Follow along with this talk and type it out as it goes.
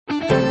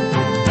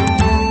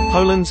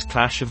Poland's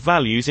clash of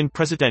values in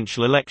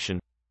presidential election.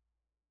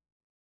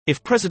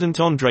 If President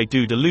Andrzej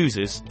Duda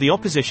loses, the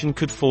opposition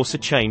could force a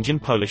change in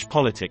Polish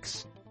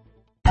politics.